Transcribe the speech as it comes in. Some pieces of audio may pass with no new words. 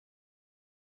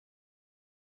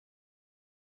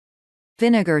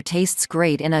Vinegar tastes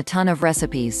great in a ton of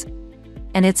recipes.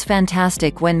 And it's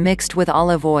fantastic when mixed with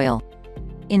olive oil.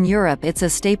 In Europe, it's a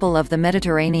staple of the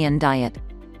Mediterranean diet.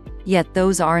 Yet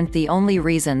those aren't the only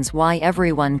reasons why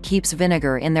everyone keeps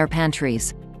vinegar in their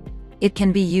pantries. It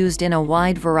can be used in a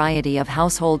wide variety of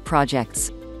household projects.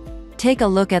 Take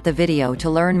a look at the video to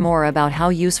learn more about how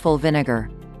useful vinegar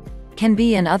can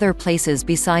be in other places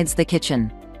besides the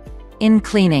kitchen. In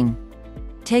cleaning,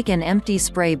 take an empty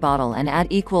spray bottle and add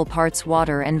equal parts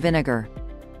water and vinegar,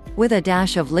 with a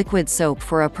dash of liquid soap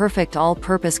for a perfect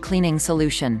all-purpose cleaning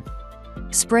solution.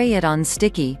 Spray it on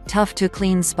sticky,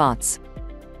 tough-to-clean spots,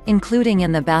 including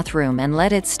in the bathroom, and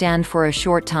let it stand for a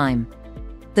short time.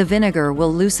 The vinegar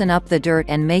will loosen up the dirt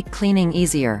and make cleaning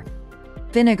easier.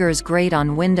 Vinegar's great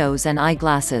on windows and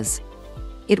eyeglasses.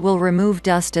 It will remove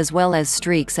dust as well as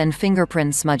streaks and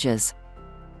fingerprint smudges.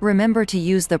 Remember to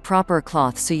use the proper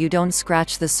cloth so you don't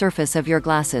scratch the surface of your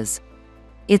glasses.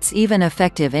 It's even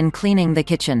effective in cleaning the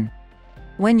kitchen.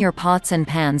 When your pots and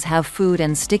pans have food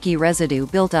and sticky residue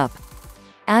built up,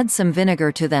 add some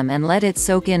vinegar to them and let it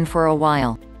soak in for a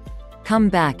while. Come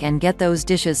back and get those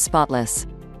dishes spotless.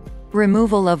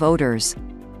 Removal of odors.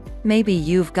 Maybe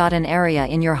you've got an area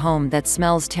in your home that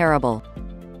smells terrible.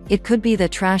 It could be the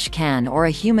trash can or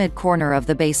a humid corner of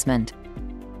the basement.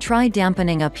 Try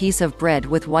dampening a piece of bread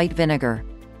with white vinegar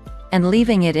and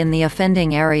leaving it in the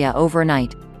offending area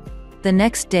overnight. The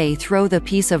next day, throw the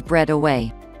piece of bread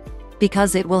away,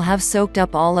 because it will have soaked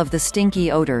up all of the stinky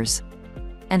odors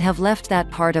and have left that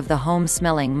part of the home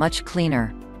smelling much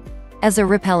cleaner. As a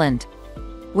repellent,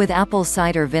 with apple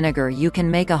cider vinegar you can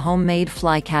make a homemade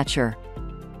fly catcher.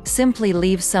 Simply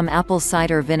leave some apple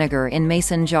cider vinegar in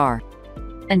mason jar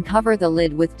and cover the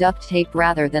lid with duct tape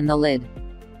rather than the lid.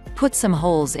 Put some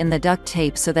holes in the duct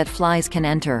tape so that flies can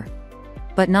enter,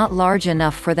 but not large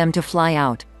enough for them to fly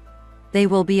out. They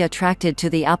will be attracted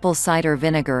to the apple cider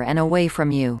vinegar and away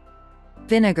from you.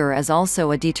 Vinegar is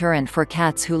also a deterrent for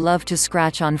cats who love to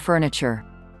scratch on furniture.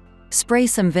 Spray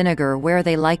some vinegar where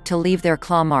they like to leave their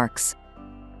claw marks,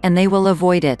 and they will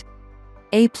avoid it.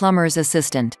 A plumber's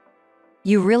assistant.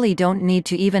 You really don't need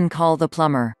to even call the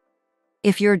plumber.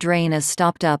 If your drain is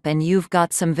stopped up and you've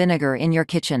got some vinegar in your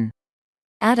kitchen,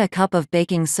 add a cup of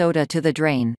baking soda to the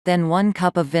drain, then 1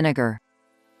 cup of vinegar.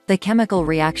 The chemical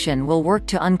reaction will work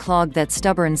to unclog that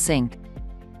stubborn sink.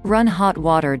 Run hot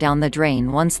water down the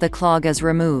drain once the clog is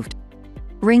removed.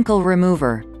 Wrinkle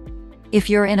remover.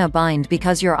 If you're in a bind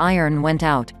because your iron went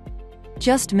out,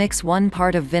 just mix 1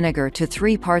 part of vinegar to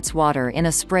 3 parts water in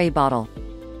a spray bottle.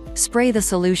 Spray the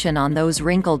solution on those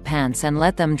wrinkled pants and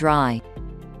let them dry.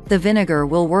 The vinegar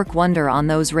will work wonder on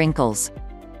those wrinkles,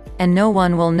 and no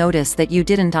one will notice that you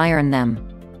didn't iron them.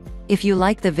 If you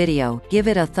like the video, give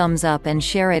it a thumbs up and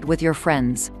share it with your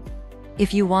friends.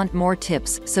 If you want more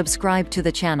tips, subscribe to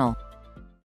the channel.